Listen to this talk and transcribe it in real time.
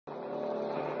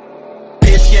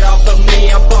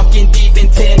me, I'm fucking deep in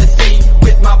Tennessee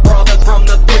with my brothers from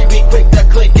the 3. We quick to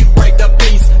click and break the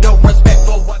peace. No respect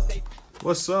for what they.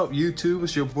 What's up, YouTube?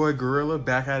 It's your boy Gorilla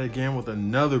back at it again with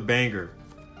another banger.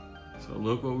 So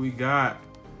look what we got.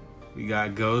 We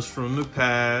got Ghost from the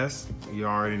Past. You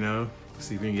already know.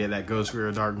 See if we can get that Ghost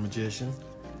Rare Dark Magician.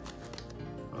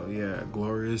 Oh yeah,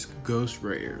 Glorious Ghost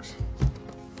Rares.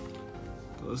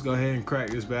 So let's go ahead and crack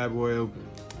this bad boy open.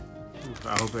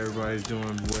 I hope everybody's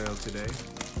doing well today.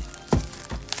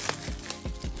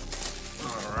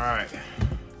 All right.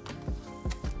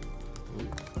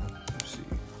 Let's see.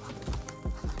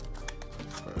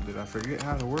 Did I forget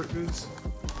how to work this?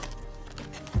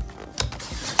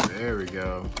 There we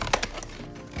go.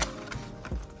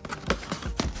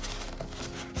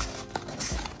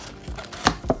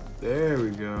 There we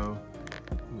go.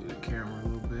 Move the camera a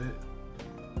little bit.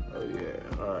 Oh yeah.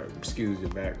 All right. Excuse the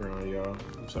background, y'all.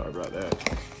 I'm sorry about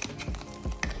that.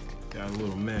 Got a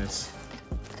little mess.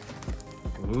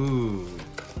 Ooh.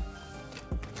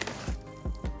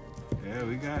 Yeah,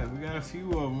 we got a few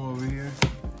of them over here.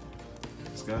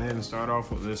 Let's go ahead and start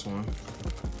off with this one.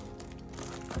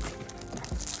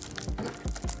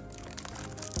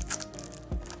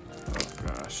 Oh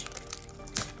gosh.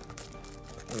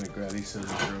 Let me grab these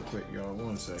scissors real quick, y'all.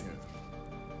 1 second.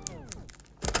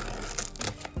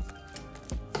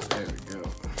 There we go.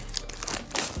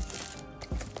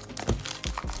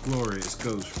 Glorious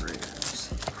Ghost Rares.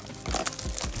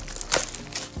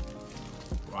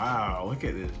 Wow, look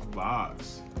at this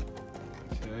box.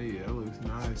 I tell you, that looks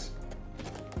nice.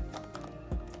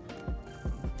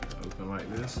 Open like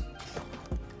this.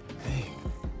 Dang,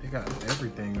 they got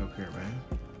everything up here, man.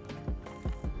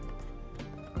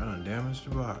 I done damaged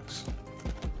the box.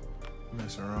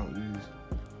 Messing around with these.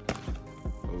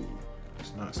 Oh,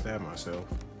 let's not stab myself.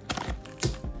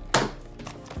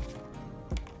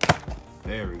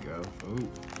 There we go. Ooh.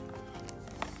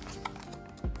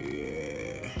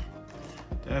 Yeah.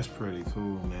 That's pretty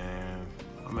cool, man.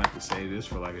 I'm gonna have to save this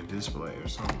for like a display or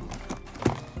something.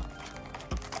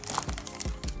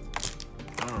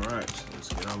 Alright, so let's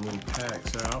get our little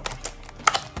packs out.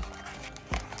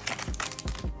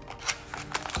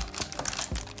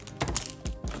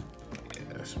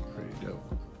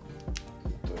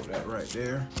 Right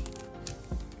there.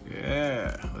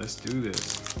 Yeah, let's do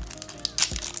this.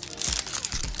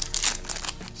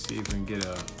 See if we can get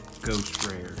a Ghost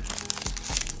Rare.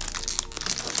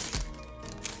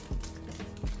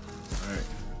 Alright,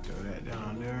 throw that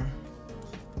down there.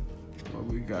 What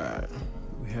we got?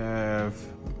 We have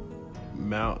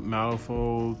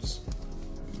Manifolds,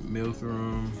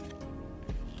 Milthrum,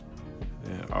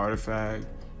 and Artifact,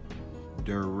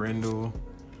 Durendal,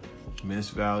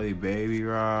 Mist Valley, Baby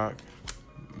Rock,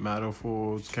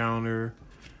 Manifolds Counter,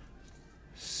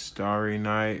 Starry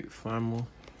Night, Flammel.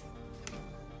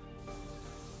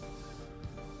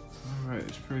 Alright,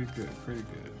 it's pretty good, pretty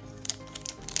good.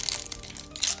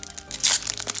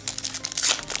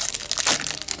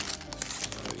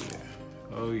 Oh yeah,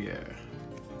 oh yeah.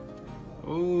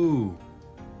 Ooh,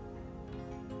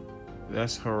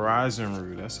 that's Horizon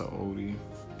Root, that's an oldie.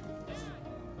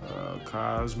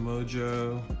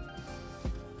 Cosmojo,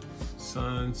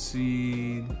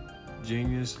 Sunseed,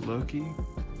 Genius, Loki.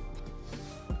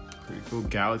 Pretty cool.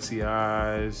 Galaxy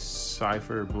Eyes,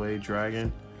 Cypher, Blade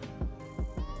Dragon.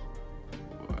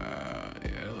 Wow, yeah,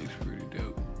 that looks pretty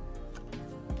dope.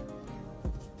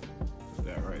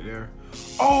 That right there.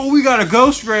 Oh, we got a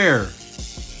Ghost Rare.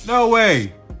 No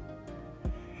way.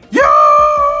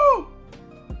 Yo!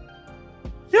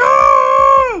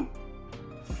 Yo!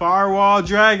 Firewall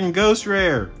Dragon Ghost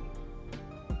Rare.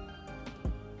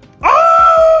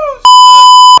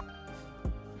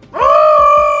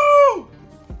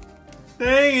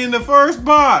 Dang, in the first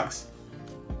box.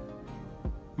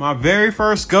 My very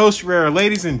first Ghost Rare,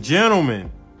 ladies and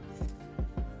gentlemen.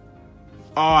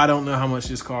 Oh, I don't know how much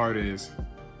this card is.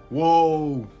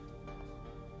 Whoa.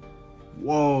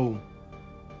 Whoa.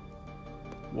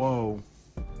 Whoa.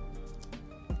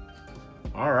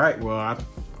 All right, well,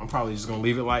 I'm probably just gonna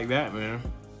leave it like that, man.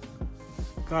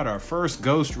 Got our first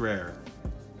Ghost Rare.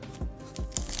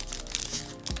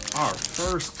 Our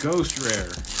first Ghost Rare.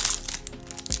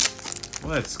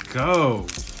 Let's go.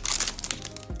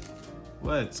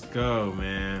 Let's go,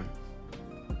 man.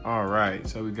 All right,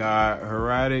 so we got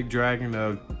Heraldic Dragon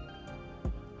of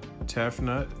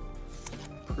Tefnut.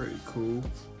 Pretty cool.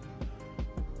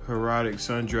 Heraldic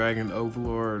Sun Dragon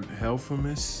Overlord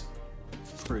Helphimus.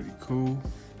 Pretty cool.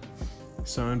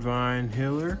 Sunvine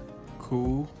Healer.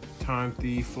 Cool. Time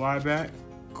Thief Flyback.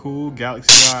 Cool.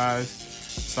 Galaxy Eyes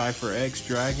Cypher X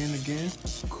Dragon again.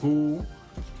 Cool.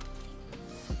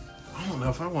 I don't know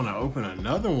if I want to open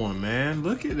another one, man.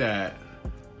 Look at that.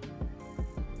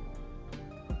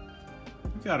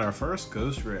 We got our first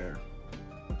ghost rare.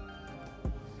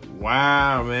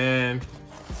 Wow, man.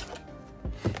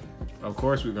 Of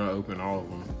course we're gonna open all of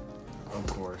them. Of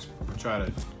course. I'll try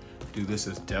to do this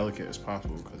as delicate as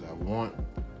possible because I want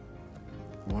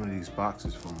one of these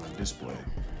boxes for my display.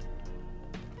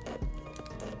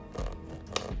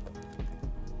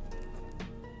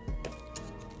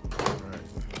 Alright.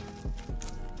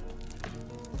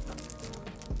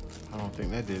 I don't think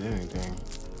that did anything.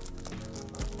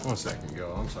 1 second,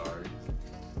 y'all. I'm sorry.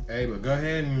 Hey, but go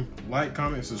ahead and like,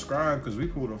 comment, subscribe because we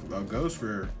pulled a ghost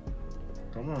rare.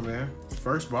 Come on, man.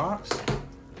 First box.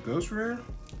 Ghost rare.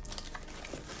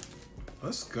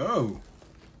 Let's go.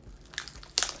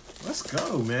 Let's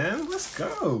go, man. Let's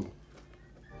go.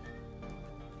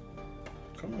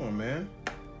 Come on, man.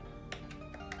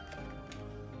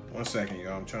 1 second,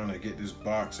 y'all. I'm trying to get this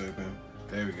box open.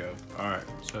 There we go. All right.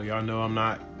 So y'all know I'm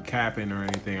not capping or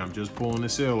anything. I'm just pulling the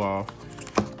seal off.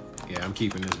 Yeah, I'm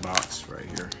keeping this box right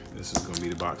here. This is going to be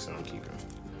the box that I'm keeping.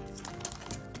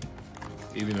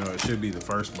 Even though it should be the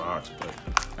first box, but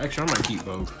actually I might keep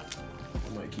both.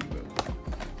 I might keep both.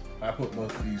 I put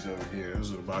both of these over here.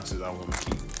 Those are the boxes I want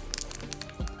to keep.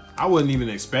 I wasn't even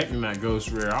expecting that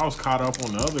ghost rare. I was caught up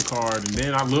on the other card, and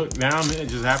then I looked down and it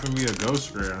just happened to be a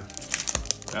ghost rare.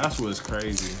 That's what's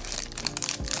crazy.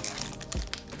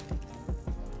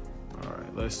 All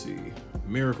right, let's see.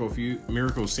 Miracle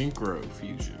Synchro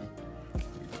Fusion.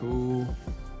 Pretty cool.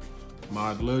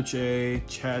 Mod Loche,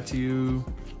 Chatu,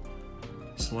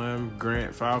 Slam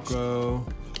Grant Falco,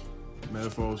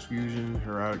 Metaphors Fusion,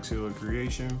 Heroic Seal of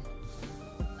Creation.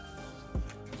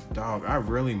 Dog, I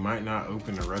really might not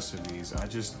open the rest of these. I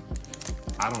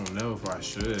don't know if I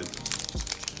should.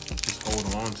 Just hold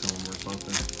on to them or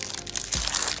something.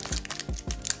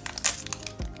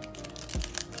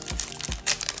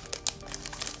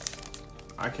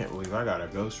 I can't believe I got a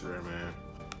ghost rare, man.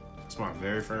 It's my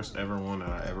very first ever one that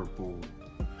I ever pulled.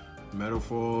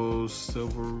 Metaphors,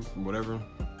 Silver, whatever.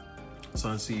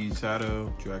 Sunseed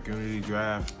Shadow, Dragunity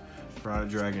Draft, Pride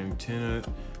Dragon Tenet,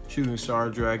 Shooting Star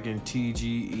Dragon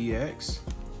TGEX.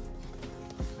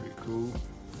 Pretty cool.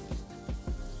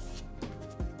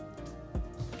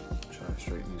 Try to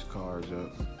straighten these cards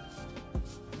up.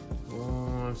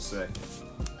 1 second.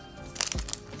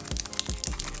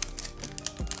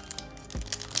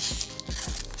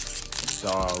 So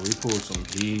we pulled some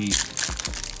heat.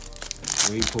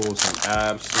 We pulled some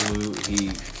absolute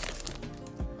heat.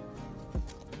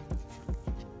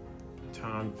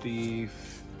 Time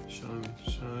Thief,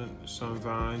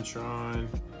 Sunvine Shrine,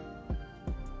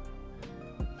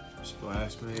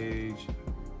 Splash Mage,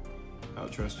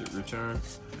 Outrusted Return.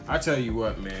 I tell you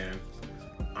what, man,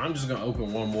 I'm just gonna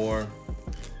open one more.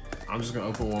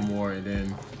 And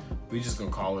then we just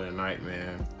gonna call it a night,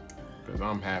 man. Cause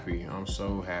I'm happy. I'm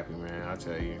so happy, man. I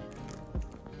tell you.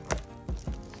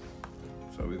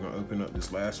 So we're gonna open up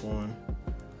this last one.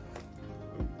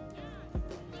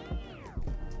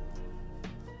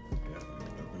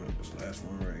 Last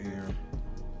one right here.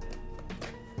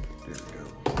 There we go.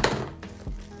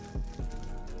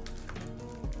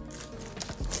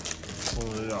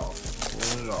 Pulling it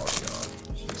off, y'all.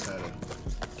 Just had to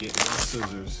get my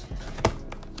scissors.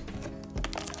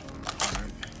 All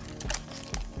right.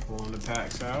 Pulling the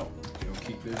packs out. You'll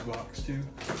keep this box too.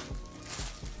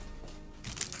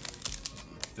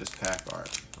 This pack art.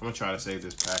 I'm gonna try to save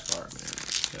this pack art, man.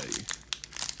 I tell you.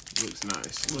 Looks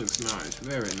nice. Looks nice.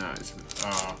 Very nice.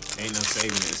 Ain't no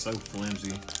saving it. It's so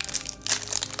flimsy.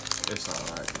 It's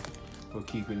alright. We'll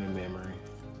keep it in memory.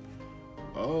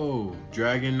 Oh,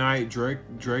 Dragon Knight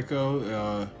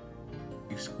Draco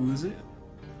Exquisite.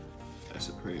 That's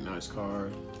a pretty nice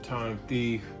card. Time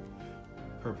Thief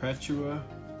Perpetua,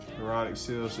 Erotic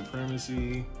Seal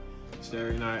Supremacy,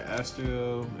 Starry Night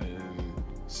Astel, and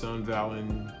Sun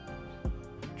Valen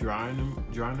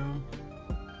Drynum.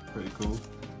 Pretty cool.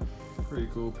 Pretty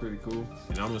cool, pretty cool.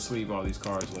 And I'm gonna sleeve all these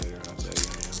cards later, I'll tell you,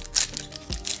 man.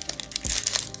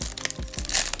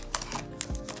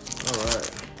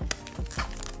 Alright.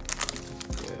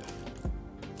 Yeah.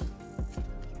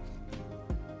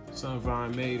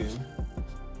 Sunvine Maiden.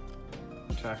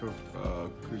 Attack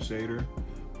of Crusader.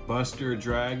 Buster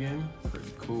Dragon.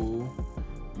 Pretty cool.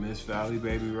 Miss Valley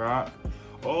Baby Rock.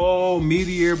 Oh,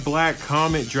 Meteor Black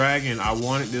Comet Dragon. I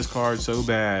wanted this card so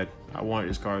bad. I'm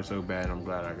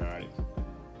glad I got it.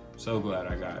 So glad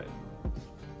I got it.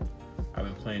 I've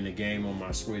been playing the game on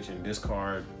my Switch and this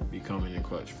card be coming in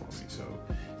clutch for me. So,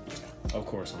 of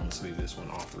course, I'm going to sleeve this one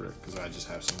off for it because I just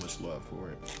have so much love for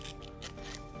it.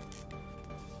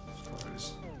 This card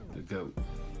is the GOAT.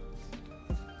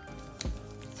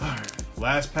 Alright,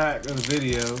 last pack of the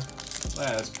video.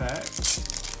 Last pack.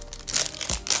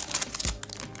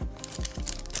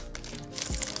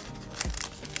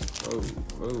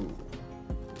 whoa.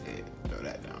 Yeah, throw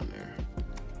that down there.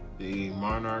 The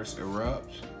Monarchs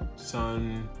Erupt,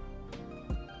 Sun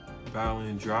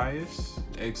Valendrius,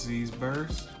 Xyz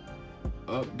Burst,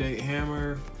 Update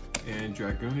Hammer, and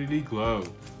Dragunity Glow.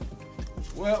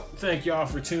 Well, thank y'all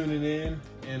for tuning in.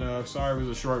 And sorry it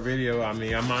was a short video. I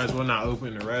mean, I might as well not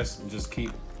open the rest and just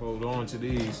hold on to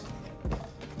these.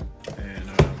 And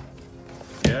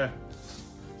yeah.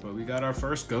 But we got our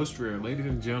first ghost rare, ladies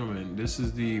and gentlemen. This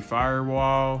is the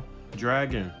Firewall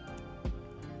Dragon.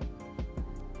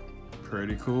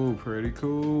 Pretty cool, pretty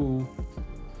cool.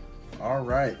 All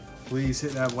right, please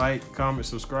hit that like, comment,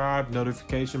 subscribe,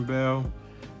 notification bell,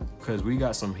 because we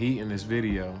got some heat in this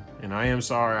video. And I am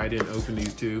sorry I didn't open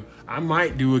these two. I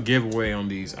might do a giveaway on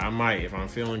these. I might, if I'm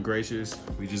feeling gracious.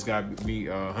 We just got to meet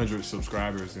 100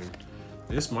 subscribers, and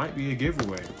this might be a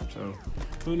giveaway. So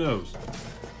who knows?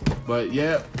 But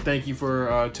yeah, thank you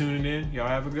for tuning in. Y'all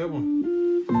have a good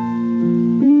one.